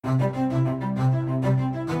Welcome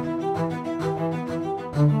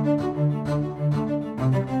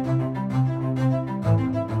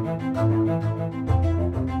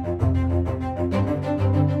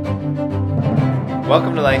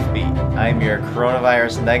to Life Beat. I'm your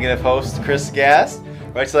coronavirus negative host, Chris Gass,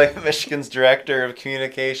 Right to Life Michigan's Director of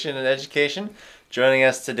Communication and Education. Joining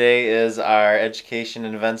us today is our Education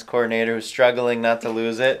and Events Coordinator who's struggling not to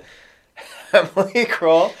lose it, Emily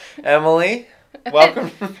Kroll. Emily, welcome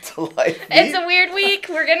to Life Beat. It's a weird week.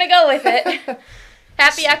 We're going to go with it.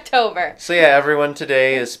 Happy October. So yeah, everyone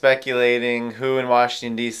today is speculating who in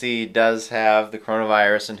Washington, D.C. does have the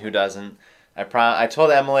coronavirus and who doesn't. I told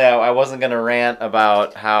Emily I wasn't going to rant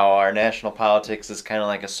about how our national politics is kind of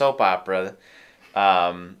like a soap opera,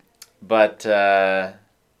 but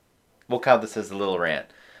we'll count this as a little rant.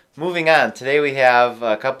 Moving on, today we have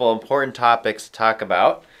a couple important topics to talk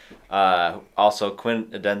about, also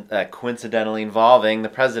coincidentally involving the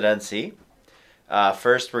presidency.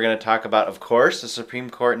 First, we're going to talk about, of course, the Supreme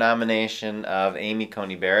Court nomination of Amy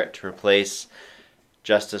Coney Barrett to replace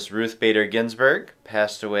Justice Ruth Bader Ginsburg,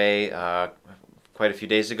 passed away quite a few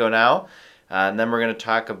days ago now. And then we're going to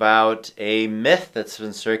talk about a myth that's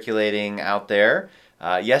been circulating out there.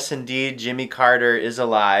 Yes, indeed, Jimmy Carter is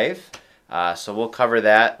alive. So we'll cover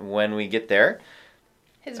that when we get there.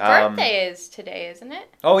 His birthday is today, isn't it?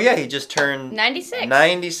 Oh, yeah, he just turned 96.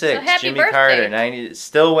 96. So happy Jimmy birthday. Carter,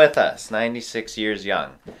 still with us, 96 years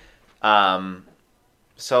young.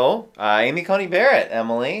 So, Amy Coney Barrett,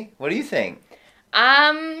 Emily, what do you think?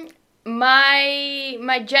 My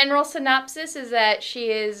general synopsis is that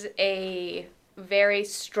she is a very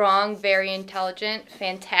strong, very intelligent,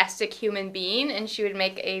 fantastic human being, and she would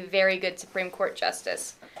make a very good Supreme Court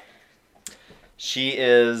justice. She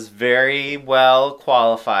is very well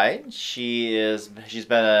qualified. She's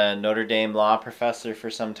been a Notre Dame law professor for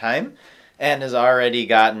some time and has already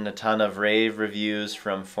gotten a ton of rave reviews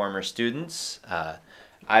from former students.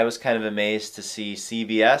 I was kind of amazed to see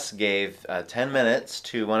CBS gave 10 minutes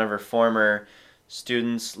to one of her former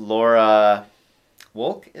students, Laura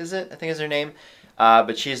Wolk, is it? I think is her name.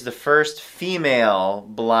 But she's the first female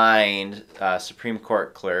blind Supreme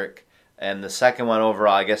Court clerk. And the second one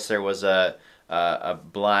overall, I guess there was a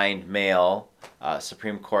blind male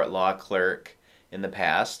Supreme Court law clerk in the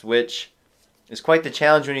past, which is quite the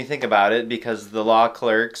challenge when you think about it, because the law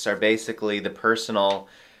clerks are basically the personal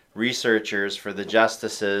researchers for the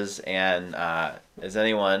justices, and as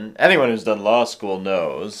anyone who's done law school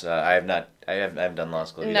knows, I haven't done law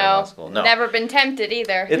school. No, never been tempted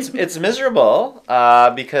either. It's miserable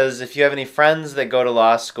because if you have any friends that go to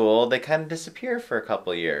law school, they kind of disappear for a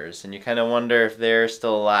couple years, and you kind of wonder if they're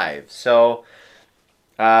still alive. So,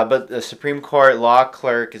 but the Supreme Court law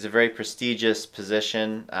clerk is a very prestigious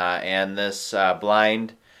position, and this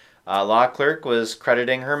blind law clerk was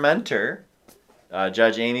crediting her mentor,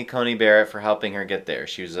 Judge Amy Coney Barrett, for helping her get there.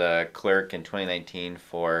 She was a clerk in 2019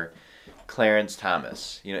 for Clarence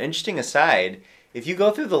Thomas. You know, interesting aside, if you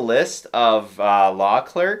go through the list of law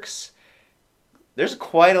clerks, there's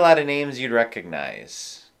quite a lot of names you'd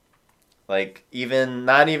recognize. Like,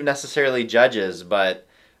 not even necessarily judges, but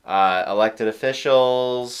elected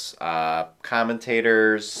officials,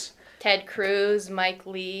 commentators. Ted Cruz, Mike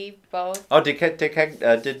Lee, both. Oh, did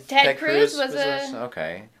Ted Cruz was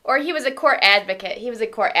okay. Or he was a court advocate. He was a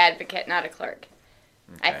court advocate, not a clerk.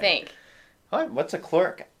 Okay. I think. What's a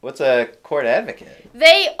clerk? What's a court advocate?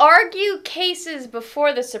 They argue cases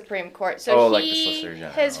before the Supreme Court. So like the Solicitor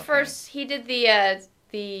General. He did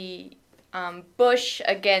the Bush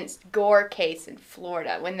against Gore case in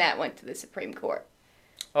Florida when that went to the Supreme Court.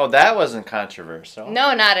 Oh, that wasn't controversial.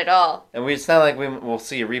 No, not at all. And it's not like we'll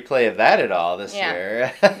see a replay of that at all this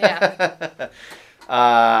year. Yeah.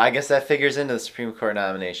 I guess that figures into the Supreme Court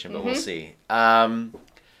nomination, but we'll see.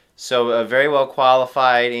 So a very well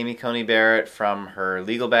qualified Amy Coney Barrett from her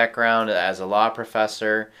legal background as a law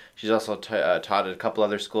professor. She's also taught at a couple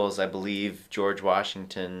other schools, I believe, George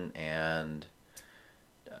Washington and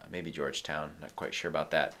maybe Georgetown. Not quite sure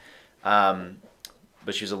about that.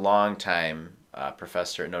 But she was a long time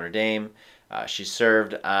professor at Notre Dame. She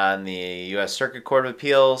served on the U.S. Circuit Court of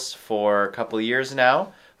Appeals for a couple of years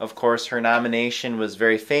now. Of course, her nomination was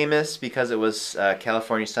very famous because it was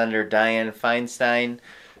California Senator Dianne Feinstein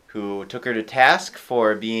who took her to task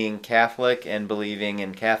for being Catholic and believing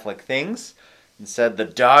in Catholic things, and said the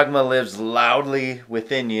dogma lives loudly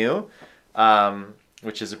within you,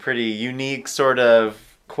 which is a pretty unique sort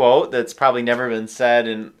of quote that's probably never been said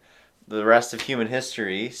in the rest of human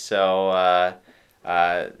history. So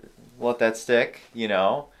let that stick, you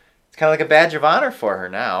know. It's kind of like a badge of honor for her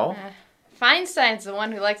now. Feinstein's the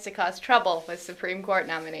one who likes to cause trouble with Supreme Court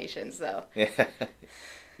nominations, though.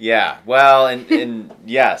 Yeah. Well, and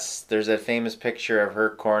yes, there's that famous picture of her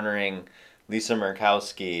cornering Lisa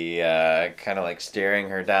Murkowski, kind of like staring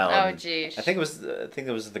her down. Oh, geez. I think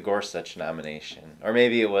it was the Gorsuch nomination, or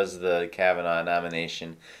maybe it was the Kavanaugh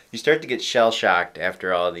nomination. You start to get shell shocked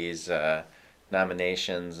after all these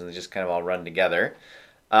nominations, and they just kind of all run together.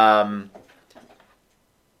 Um,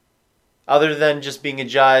 Other than just being a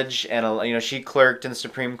judge, and she clerked in the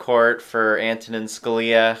Supreme Court for Antonin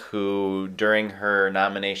Scalia, who during her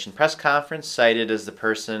nomination press conference cited as the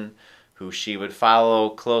person who she would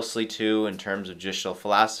follow closely to in terms of judicial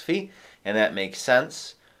philosophy, and that makes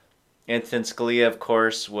sense. Antonin Scalia, of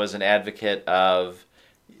course, was an advocate of,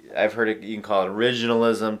 I've heard it, you can call it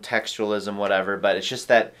originalism, textualism, whatever, but it's just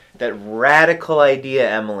that radical idea,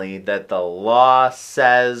 Emily, that the law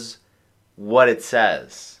says what it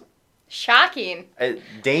says. Shocking.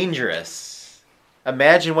 Dangerous.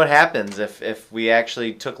 Imagine what happens if we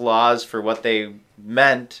actually took laws for what they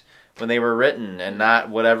meant when they were written and not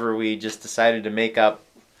whatever we just decided to make up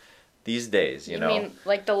these days, you know? Mean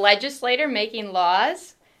like the legislator making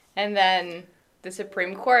laws and then the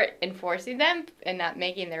Supreme Court enforcing them and not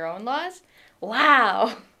making their own laws?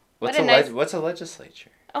 Wow. What's a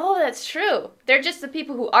legislature? Oh, that's true. They're just the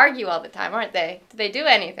people who argue all the time, aren't they? Do they do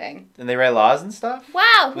anything? And they write laws and stuff?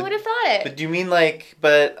 Wow, who would have thought it? But do you mean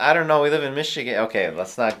but I don't know, we live in Michigan. Okay,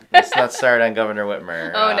 let's not start on Governor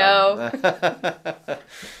Whitmer. Oh,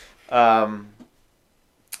 no.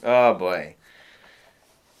 Oh boy.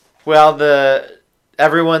 Well,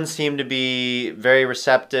 everyone seemed to be very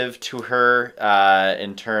receptive to her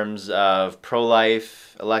in terms of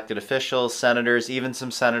pro-life elected officials, senators, even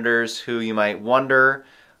some senators who you might wonder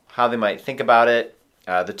how they might think about it.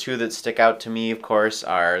 The two that stick out to me, of course,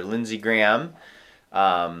 are Lindsey Graham,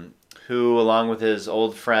 who, along with his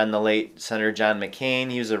old friend, the late Senator John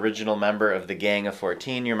McCain, he was an original member of the Gang of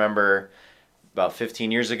 14. You remember about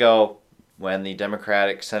 15 years ago when the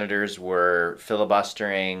Democratic senators were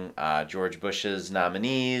filibustering George Bush's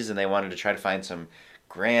nominees, and they wanted to try to find some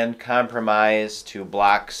grand compromise to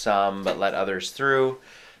block some but let others through.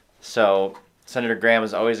 So Senator Graham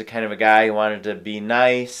was always a kind of a guy who wanted to be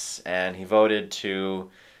nice, and he voted to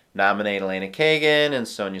nominate Elena Kagan and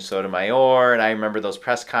Sonia Sotomayor. And I remember those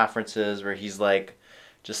press conferences where he's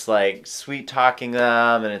just sweet talking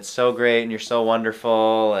them, and it's so great, and you're so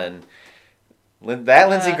wonderful. And that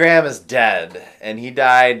Lindsey Graham is dead, and he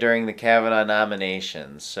died during the Kavanaugh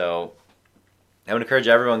nominations. So I would encourage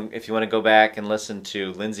everyone, if you want to go back and listen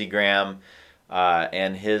to Lindsey Graham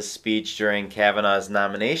and his speech during Kavanaugh's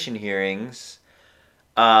nomination hearings,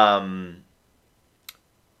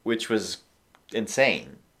 which was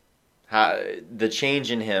insane. The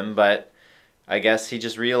change in him, but I guess he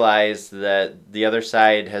just realized that the other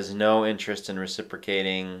side has no interest in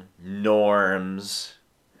reciprocating norms,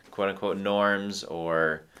 quote-unquote norms,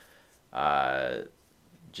 or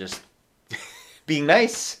just being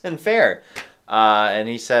nice and fair. And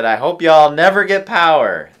he said, I hope y'all never get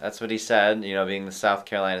power. That's what he said, being the South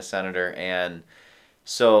Carolina senator. And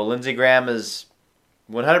so Lindsey Graham is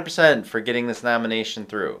 100% for getting this nomination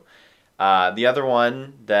through. The other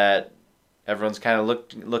one that everyone's kind of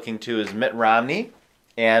looking to is Mitt Romney.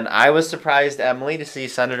 And I was surprised, Emily, to see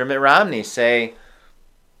Senator Mitt Romney say,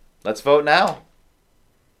 let's vote now.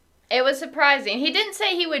 It was surprising. He didn't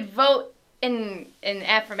say he would vote in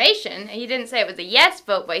affirmation. He didn't say it was a yes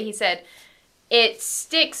vote, but he said it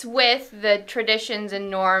sticks with the traditions and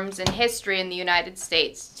norms and history in the United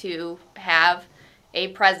States to have a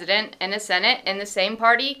president and a Senate in the same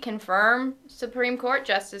party confirm Supreme Court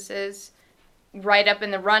justices right up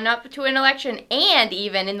in the run-up to an election, and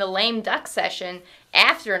even in the lame duck session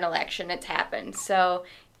after an election it's happened. So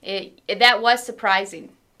that was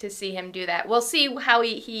surprising to see him do that. We'll see how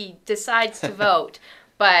he decides to vote,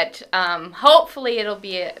 but hopefully it'll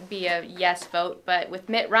be a yes vote. But with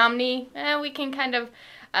Mitt Romney, we can kind of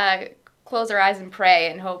close our eyes and pray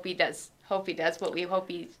and hope he does what we hope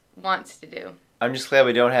he wants to do. I'm just glad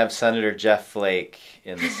we don't have Senator Jeff Flake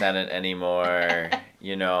in the Senate anymore.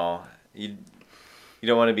 You don't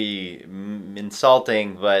want to be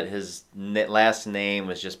insulting, but his last name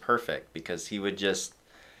was just perfect, because he would just,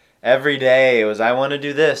 every day it was, I want to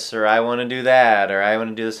do this, or I want to do that, or I want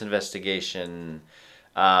to do this investigation,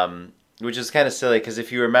 which is kind of silly, because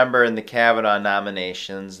if you remember in the Kavanaugh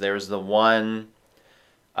nominations, there was the one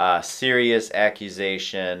serious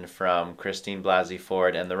accusation from Christine Blasey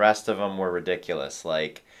Ford, and the rest of them were ridiculous.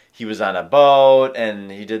 Like, he was on a boat, and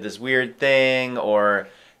he did this weird thing, or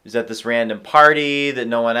he was at this random party that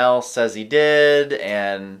no one else says he did,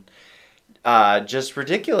 and just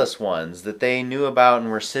ridiculous ones that they knew about and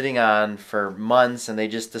were sitting on for months, and they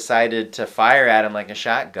just decided to fire at him like a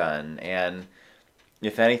shotgun. And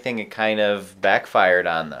if anything, it kind of backfired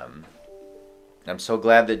on them. I'm so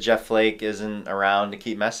glad that Jeff Flake isn't around to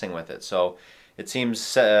keep messing with it. So it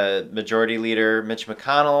seems Majority Leader Mitch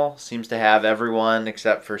McConnell seems to have everyone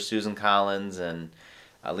except for Susan Collins and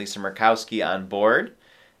Lisa Murkowski on board.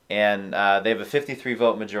 And they have a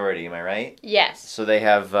 53-vote majority, am I right? Yes. So they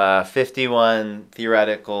have 51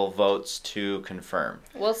 theoretical votes to confirm.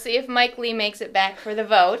 We'll see if Mike Lee makes it back for the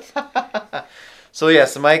vote.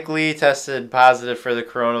 So Mike Lee tested positive for the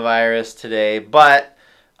coronavirus today, but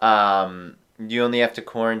you only have to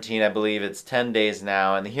quarantine, I believe it's 10 days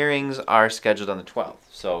now, and the hearings are scheduled on the 12th.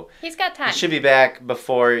 So he's got time. He should be back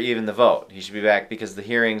before even the vote. He should be back because the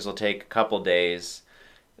hearings will take a couple days.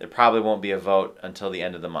 There probably won't be a vote until the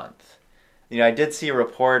end of the month. I did see a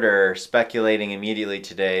reporter speculating immediately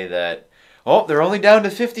today that, they're only down to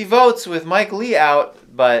 50 votes with Mike Lee out,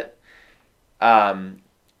 but I'm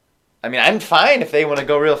fine if they want to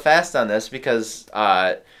go real fast on this because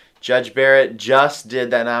Judge Barrett just did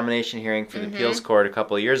that nomination hearing for the appeals court a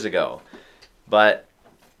couple of years ago. But,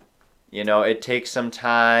 it takes some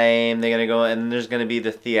time. They're going to go, and there's going to be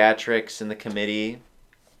the theatrics in the committee.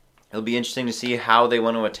 It'll be interesting to see how they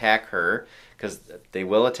want to attack her, because they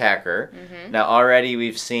will attack her. Now, already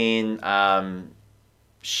we've seen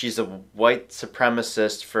she's a white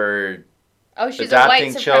supremacist for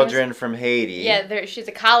adopting children from Haiti. Yeah, she's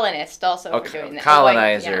a colonist also for doing that.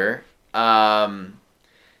 Colonizer.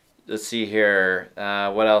 Let's see here.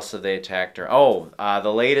 What else have they attacked her?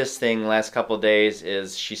 The latest thing last couple of days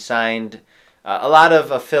is she signed a lot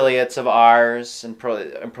of affiliates of ours and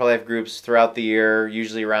pro-life groups throughout the year,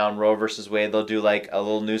 usually around Roe versus Wade. They'll do like a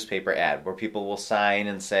little newspaper ad where people will sign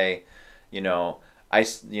and say, I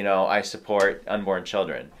support unborn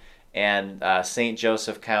children. And St.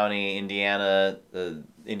 Joseph County, Indiana, the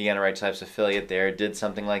Indiana Rights Life's affiliate there, did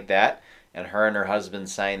something like that, and her husband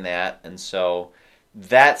signed that, and so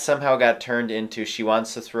that somehow got turned into she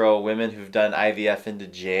wants to throw women who've done IVF into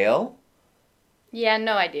jail. Yeah,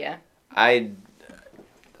 no idea. I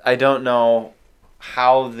don't know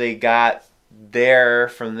how they got there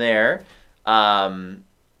from there.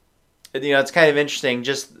 It's kind of interesting.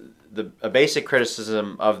 Just a basic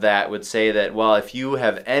criticism of that would say that, well, if you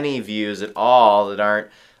have any views at all that aren't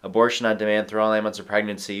abortion on demand through all 9 months of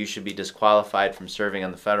pregnancy, you should be disqualified from serving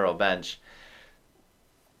on the federal bench.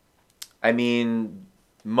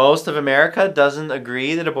 Most of America doesn't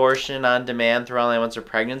agree that abortion on demand through all 9 months of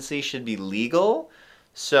pregnancy should be legal.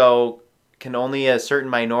 So can only a certain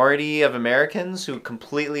minority of Americans who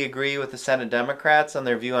completely agree with the Senate Democrats on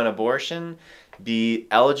their view on abortion be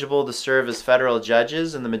eligible to serve as federal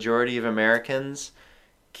judges, and the majority of Americans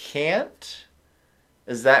can't?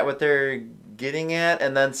 Is that what they're getting at?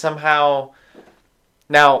 And then somehow...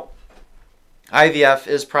 Now, IVF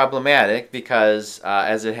is problematic because,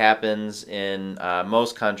 as it happens in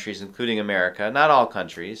most countries, including America, not all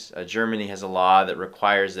countries, Germany has a law that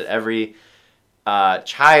requires that every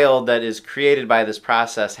child that is created by this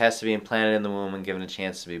process has to be implanted in the womb and given a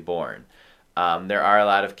chance to be born. There are a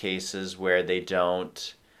lot of cases where they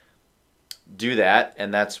don't do that,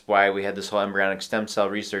 and that's why we had this whole embryonic stem cell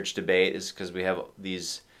research debate, is because we have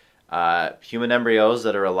these human embryos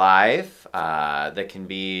that are alive, that can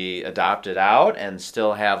be adopted out and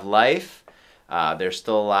still have life. They're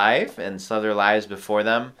still alive and still have their lives before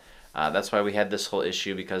them. That's why we had this whole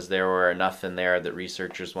issue, because there were enough in there that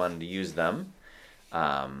researchers wanted to use them.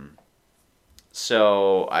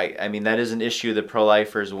 So, that is an issue that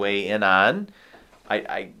pro-lifers weigh in on.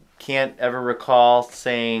 I can't ever recall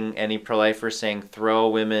saying any pro-lifer saying throw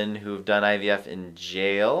women who've done IVF in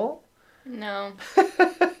jail. No.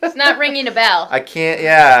 It's not ringing a bell. I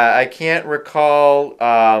can't recall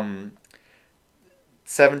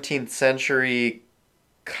 17th century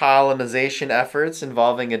colonization efforts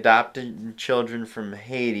involving adopted children from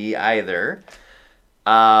Haiti either.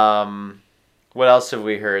 What else have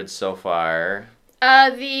we heard so far?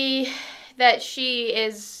 That she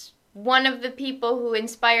is one of the people who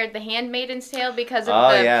inspired The Handmaid's Tale because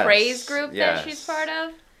of the praise group that she's part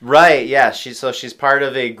of. Right, yeah. She's part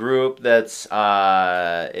of a group that's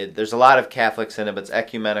there's a lot of Catholics in it, but it's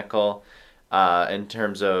ecumenical in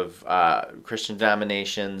terms of Christian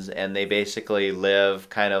denominations, and they basically live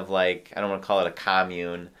kind of like, I don't want to call it a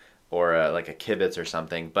commune or like a kibbutz or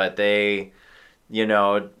something, but they,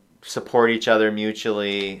 support each other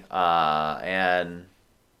mutually, and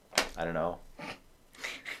I don't know.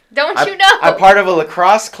 Don't you know? I'm part of a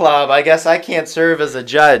lacrosse club. I guess I can't serve as a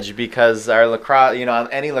judge because our lacrosse,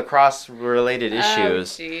 on any lacrosse related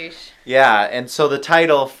issues. Oh, jeez. Yeah, and so the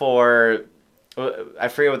title for, I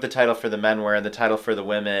forget what the title for the men were, and the title for the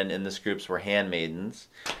women in this groups were handmaidens.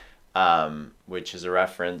 which is a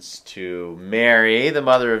reference to Mary, the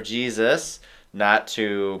mother of Jesus, not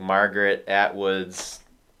to Margaret Atwood's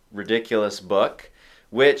ridiculous book,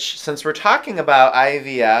 which, since we're talking about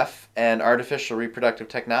IVF and artificial reproductive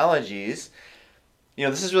technologies,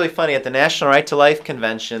 this is really funny. At the National Right to Life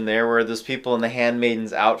Convention, there were those people in the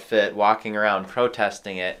handmaiden's outfit walking around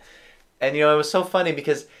protesting it. And, it was so funny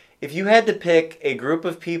because if you had to pick a group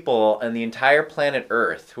of people on the entire planet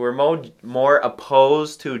Earth who are more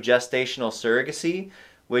opposed to gestational surrogacy,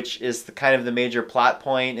 which is the major plot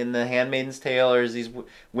point in The Handmaid's Tale, or these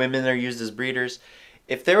women are used as breeders,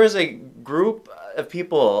 if there was a group of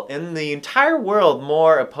people in the entire world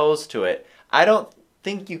more opposed to it, I don't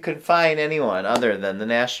think you could find anyone other than the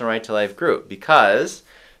National Right to Life group, because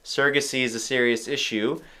surrogacy is a serious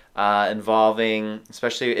issue involving,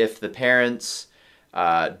 especially if the parents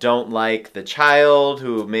don't like the child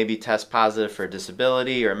who maybe tests positive for a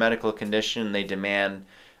disability or a medical condition, they demand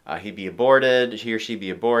he or she be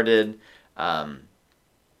aborted.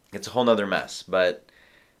 It's a whole nother mess. But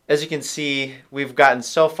as you can see, we've gotten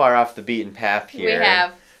so far off the beaten path here. We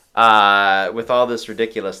have. With all this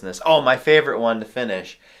ridiculousness. Oh, my favorite one to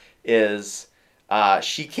finish is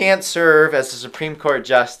she can't serve as a Supreme Court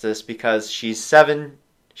justice because she has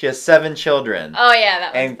 7 children. Oh yeah,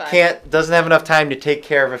 that one's fun. And doesn't have enough time to take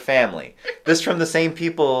care of a family. This from the same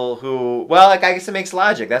people who, I guess it makes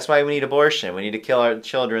logic. That's why we need abortion. We need to kill our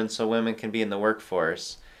children so women can be in the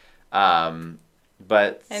workforce. And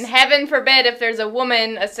heaven forbid if there's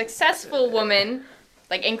a successful woman,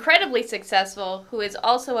 like incredibly successful, who is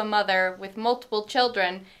also a mother with multiple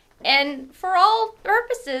children, and for all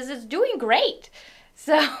purposes is doing great.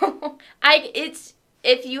 So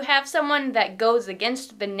if you have someone that goes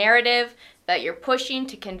against the narrative that you're pushing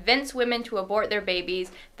to convince women to abort their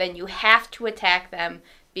babies, then you have to attack them,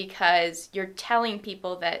 because you're telling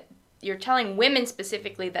women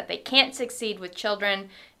specifically that they can't succeed with children,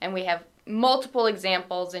 and we have multiple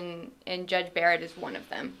examples, and Judge Barrett is one of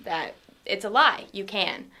them, that it's a lie. You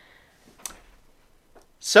can.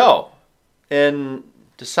 So, to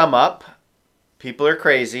sum up, people are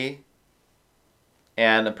crazy,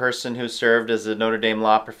 and a person who served as a Notre Dame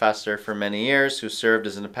law professor for many years, who served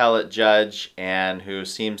as an appellate judge, and who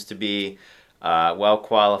seems to be well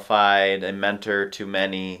qualified, a mentor to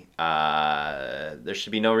many, there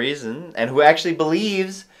should be no reason, and who actually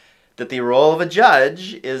believes that the role of a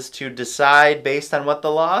judge is to decide based on what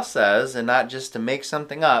the law says and not just to make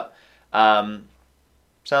something up.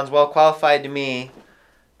 Sounds well qualified to me.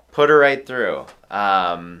 Put her right through.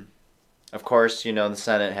 Of course, the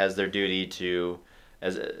Senate has their duty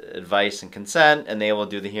as advice and consent, and they will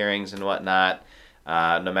do the hearings and whatnot,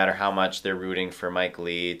 no matter how much they're rooting for Mike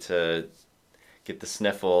Lee to get the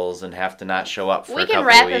sniffles and have to not show up for a couple weeks.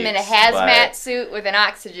 We can wrap him in a hazmat suit with an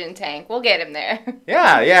oxygen tank. We'll get him there.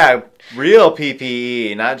 Yeah, real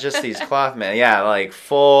PPE, not just these cloth men. Yeah, like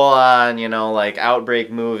full on, like outbreak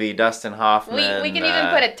movie, Dustin Hoffman. We can even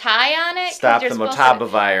put a tie on it. Stop the Motaba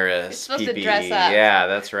virus. You're supposed PPE. to dress up. Yeah,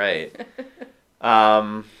 that's right.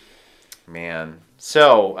 Man.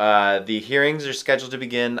 So, the hearings are scheduled to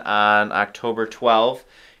begin on October 12th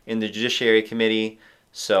in the Judiciary Committee.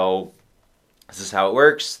 So, this is how it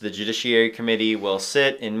works. The Judiciary Committee will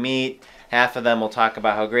sit and meet. Half of them will talk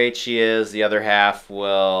about how great she is. The other half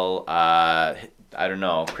will,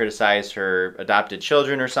 criticize her adopted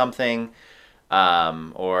children or something.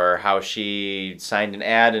 Or how she signed an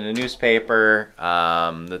ad in a newspaper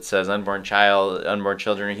that says unborn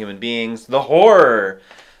children are human beings. The horror!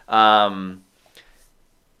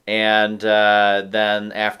 And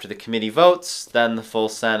then after the committee votes, then the full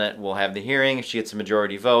Senate will have the hearing. If she gets a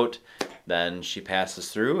majority vote, then she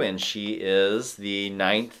passes through, and she is the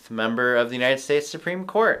 9th member of the United States Supreme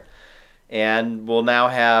Court. And we'll now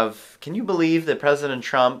have, can you believe that President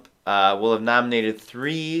Trump will have nominated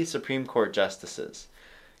 3 Supreme Court justices?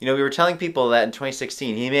 We were telling people that in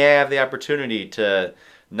 2016, he may have the opportunity to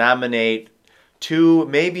nominate 2,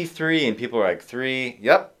 maybe 3, and people were like, 3?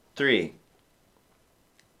 Yep, 3.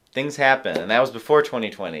 Things happen, and that was before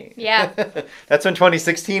 2020. Yeah. That's when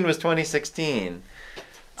 2016 was 2016.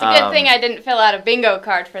 It's a good thing I didn't fill out a bingo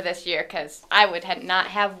card for this year, because I would not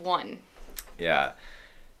have one. Yeah.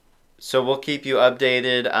 So we'll keep you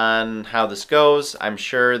updated on how this goes. I'm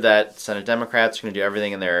sure that Senate Democrats are going to do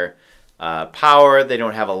everything in their power. They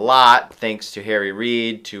don't have a lot, thanks to Harry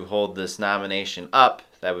Reid, to hold this nomination up.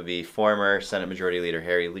 That would be former Senate Majority Leader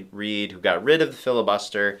Harry Reid, who got rid of the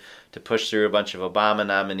filibuster to push through a bunch of Obama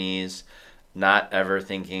nominees, not ever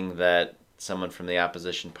thinking that someone from the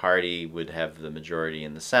opposition party would have the majority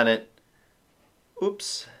in the Senate.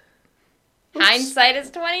 Oops. Hindsight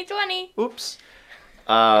is 20/20. Oops.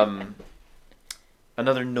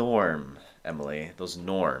 another norm, Emily. Those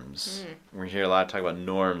norms. We're going to hear a lot of talk about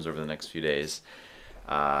norms over the next few days.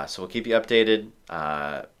 So we'll keep you updated.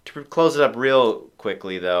 To close it up real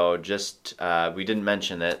quickly, though, just we didn't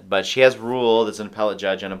mention it, but she has ruled as an appellate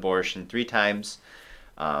judge on abortion 3 times.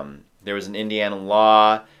 There was an Indiana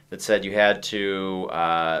law that said you had to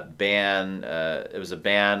ban, it was a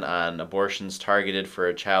ban on abortions targeted for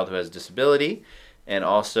a child who has disability, and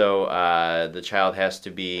also the child has to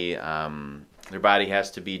be, their body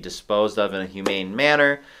has to be disposed of in a humane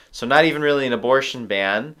manner. So not even really an abortion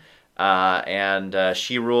ban. And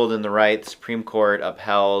she ruled in the right. The Supreme Court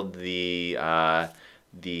upheld the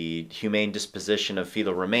humane disposition of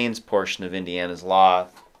fetal remains portion of Indiana's law.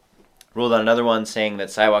 Ruled on another one saying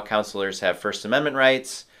that sidewalk counselors have First Amendment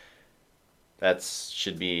rights. That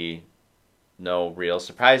should be no real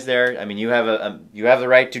surprise there. I mean, you have the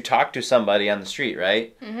right to talk to somebody on the street,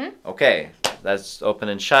 right? Mm-hmm. Okay, that's open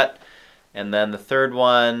and shut. And then the third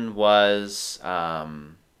one was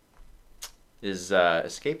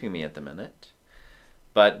escaping me at the minute.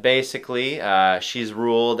 But basically, she's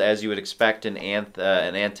ruled as you would expect an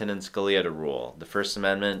Antonin Scalia to rule. The First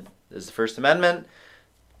Amendment is the First Amendment.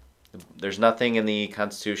 There's nothing in the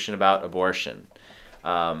Constitution about abortion.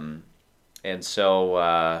 And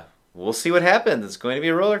so we'll see what happens. It's going to be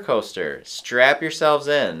a roller coaster. Strap yourselves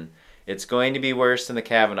in. It's going to be worse than the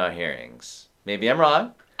Kavanaugh hearings. Maybe I'm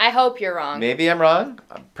wrong. I hope you're wrong. Maybe I'm wrong.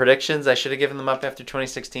 Predictions, I should have given them up after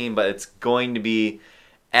 2016, but it's going to be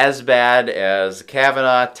as bad as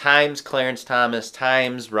Kavanaugh times Clarence Thomas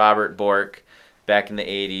times Robert Bork back in the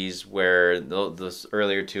 80s, where those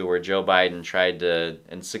earlier two where Joe Biden tried to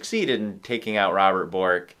and succeeded in taking out Robert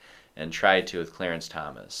Bork and tried to with Clarence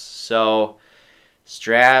Thomas. So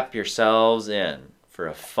strap yourselves in for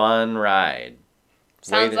a fun ride.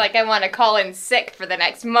 Sounds like I want to call in sick for the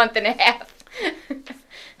next month and a half.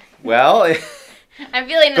 Well, I'm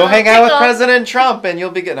feeling go hang out with President Trump and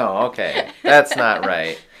you'll be good. No, okay. That's not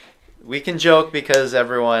right. We can joke because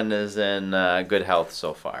everyone is in good health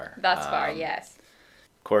so far. Thus far, yes.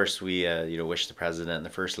 Of course, we wish the President and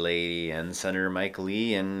the First Lady and Senator Mike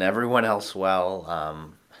Lee and everyone else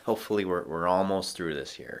well. Hopefully we're almost through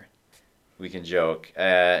this year. We can joke.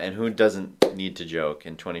 And who doesn't need to joke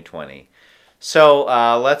in 2020? So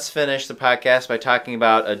let's finish the podcast by talking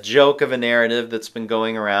about a joke of a narrative that's been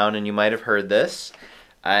going around, and you might have heard this.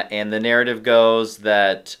 And the narrative goes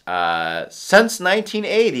that since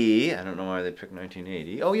 1980, I don't know why they picked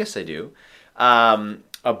 1980. Oh, yes, I do.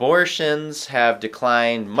 Abortions have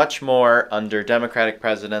declined much more under Democratic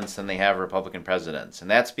presidents than they have Republican presidents.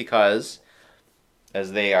 And that's because,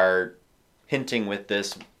 as they are hinting with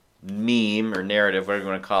this meme or narrative, whatever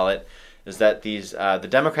you want to call it, is that these the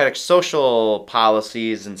Democratic social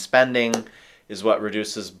policies and spending is what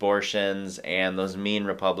reduces abortions, and those mean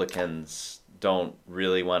Republicans don't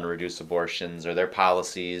really want to reduce abortions, or their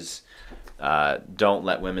policies don't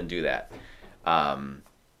let women do that.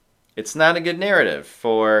 It's not a good narrative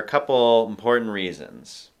for a couple important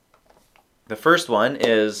reasons. The first one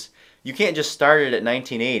is you can't just start it at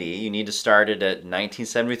 1980. You need to start it at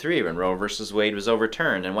 1973 when Roe versus Wade was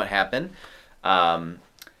overturned. And what happened?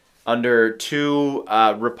 Under two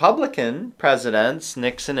Republican presidents,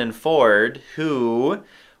 Nixon and Ford, who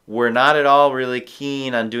were not at all really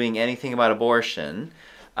keen on doing anything about abortion,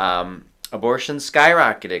 abortion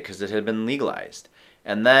skyrocketed because it had been legalized.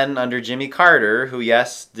 And then under Jimmy Carter, who,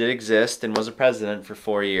 yes, did exist and was a president for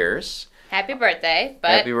 4 years. Happy birthday. But...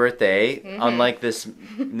 Happy birthday. Mm-hmm. Unlike this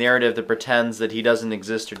narrative that pretends that he doesn't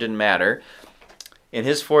exist or didn't matter. In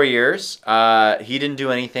his 4 years, he didn't do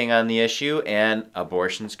anything on the issue, and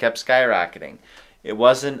abortions kept skyrocketing. It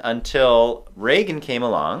wasn't until Reagan came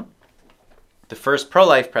along, the first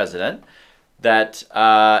pro-life president, that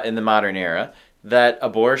in the modern era, that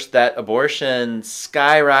abortion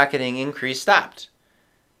skyrocketing increase stopped.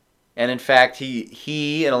 And in fact,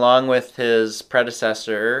 he and along with his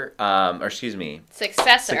successor,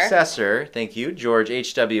 thank you, George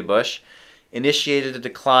H.W. Bush, initiated a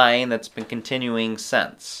decline that's been continuing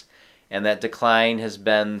since. And that decline has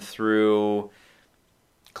been through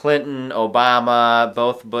Clinton, Obama,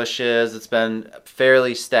 both Bushes. It's been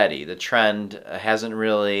fairly steady. The trend hasn't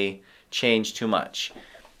really changed too much.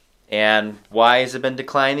 And why has it been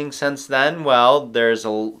declining since then? Well, there's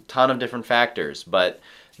a ton of different factors, but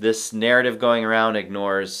this narrative going around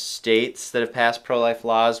ignores states that have passed pro-life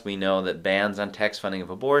laws. We know that bans on tax funding of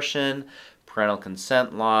abortion, parental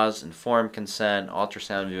consent laws, informed consent,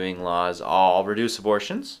 ultrasound viewing laws all reduce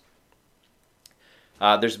abortions.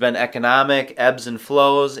 There's been economic ebbs and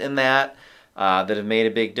flows in that have made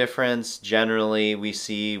a big difference. Generally, we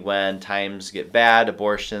see when times get bad,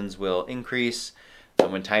 abortions will increase.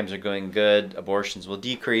 And when times are going good, abortions will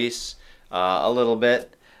decrease a little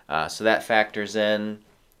bit. So that factors in.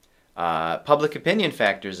 Public opinion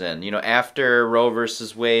factors in. After Roe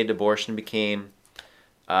versus Wade, abortion became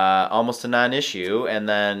almost a non-issue, and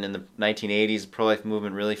then in the 1980s, the pro-life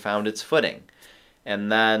movement really found its footing.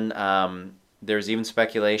 And then there's even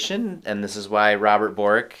speculation, and this is why Robert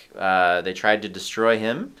Bork, they tried to destroy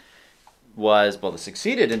him, they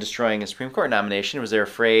succeeded in destroying his Supreme Court nomination, was they're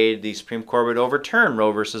afraid the Supreme Court would overturn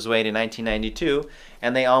Roe versus Wade in 1992,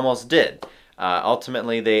 and they almost did.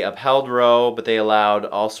 Ultimately, they upheld Roe, but they allowed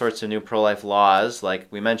all sorts of new pro-life laws, like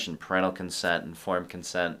we mentioned, parental consent, informed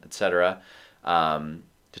consent, etc.,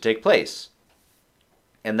 to take place.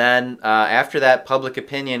 And then after that, public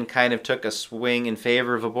opinion kind of took a swing in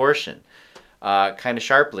favor of abortion, kind of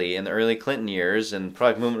sharply in the early Clinton years, and the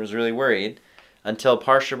pro-life movement was really worried until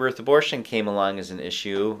partial birth abortion came along as an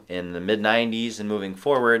issue in the mid-90s and moving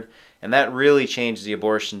forward, and that really changed the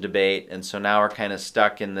abortion debate, and so now we're kind of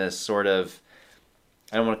stuck in this sort of,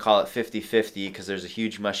 I don't want to call it 50-50 because there's a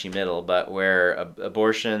huge mushy middle, but where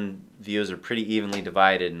abortion views are pretty evenly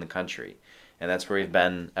divided in the country, and that's where we've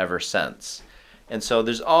been ever since. And so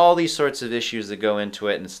there's all these sorts of issues that go into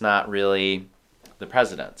it, and it's not really the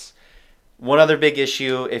president's. One other big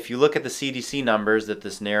issue, if you look at the CDC numbers that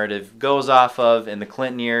this narrative goes off of in the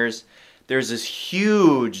Clinton years, there's this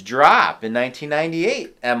huge drop in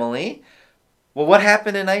 1998, Emily. Well, what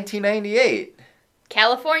happened in 1998?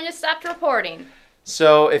 California stopped reporting.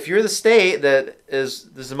 So if you're the state that is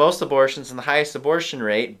the most abortions and the highest abortion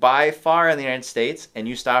rate by far in the United States, and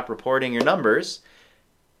you stop reporting your numbers,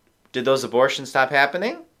 did those abortions stop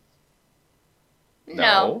happening?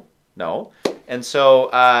 No. And so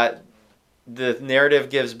the narrative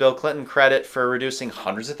gives Bill Clinton credit for reducing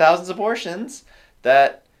hundreds of thousands of abortions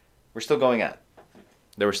that were still going on.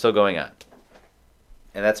 They were still going on.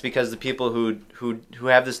 And that's because the people who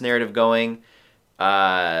have this narrative going,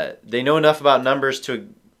 they know enough about numbers to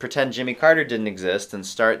pretend Jimmy Carter didn't exist and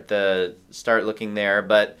start looking there,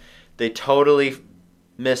 but they totally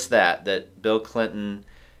miss that Bill Clinton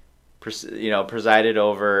presided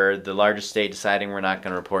over the largest state deciding we're not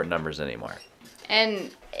going to report numbers anymore.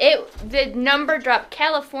 And the number dropped.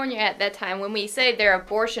 California at that time, when we say their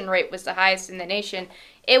abortion rate was the highest in the nation,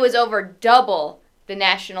 it was over double the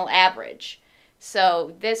national average.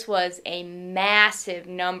 So this was a massive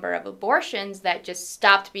number of abortions that just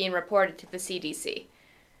stopped being reported to the CDC.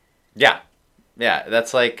 Yeah,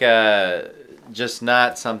 that's like just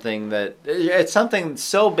not something that, it's something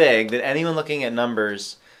so big that anyone looking at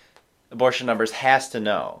numbers, abortion numbers, has to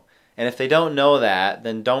know. And if they don't know that,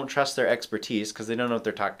 then don't trust their expertise because they don't know what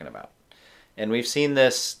they're talking about. And we've seen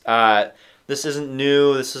this. This isn't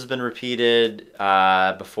new. This has been repeated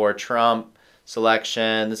before Trump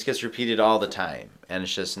selection. This gets repeated all the time, and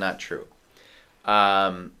it's just not true.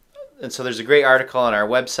 And so there's a great article on our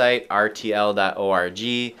website,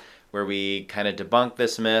 rtl.org, where we kind of debunk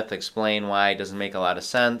this myth, explain why it doesn't make a lot of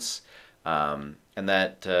sense, and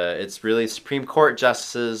that it's really Supreme Court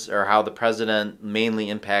justices or how the president mainly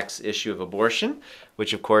impacts the issue of abortion,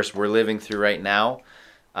 which of course we're living through right now.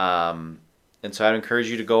 And so I'd encourage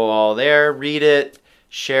you to go all there, read it,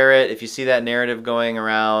 share it. If you see that narrative going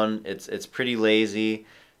around, it's pretty lazy.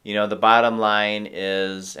 The bottom line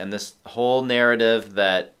is, and this whole narrative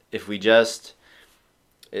that if we just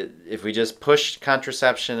push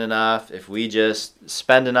contraception enough, if we just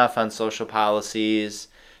spend enough on social policies,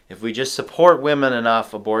 if we just support women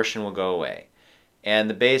enough, abortion will go away. And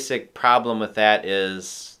the basic problem with that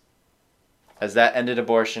is, has that ended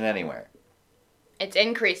abortion anywhere? It's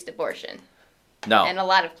increased abortion. No. In a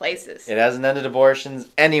lot of places. It hasn't ended abortions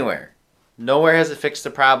anywhere. Nowhere has it fixed the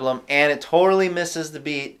problem, and it totally misses the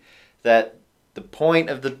beat that the point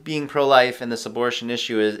of being pro-life and this abortion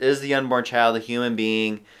issue is the unborn child a human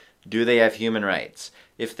being? Do they have human rights?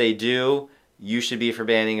 If they do, you should be for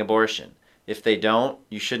banning abortion. If they don't,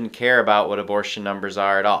 you shouldn't care about what abortion numbers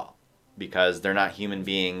are at all, because they're not human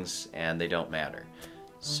beings and they don't matter.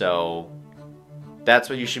 So that's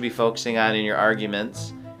what you should be focusing on in your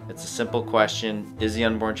arguments. It's a simple question. Is the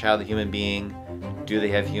unborn child a human being? Do they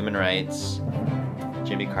have human rights?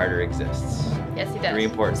 Jimmy Carter exists. Yes, he does. Very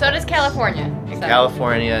important. So does California. And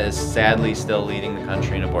California is sadly still leading the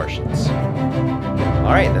country in abortions.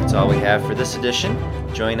 All right, that's all we have for this edition.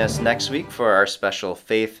 Join us next week for our special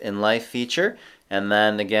Faith in Life feature, and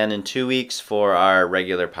then again in 2 weeks for our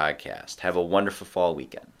regular podcast. Have a wonderful fall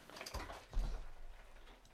weekend.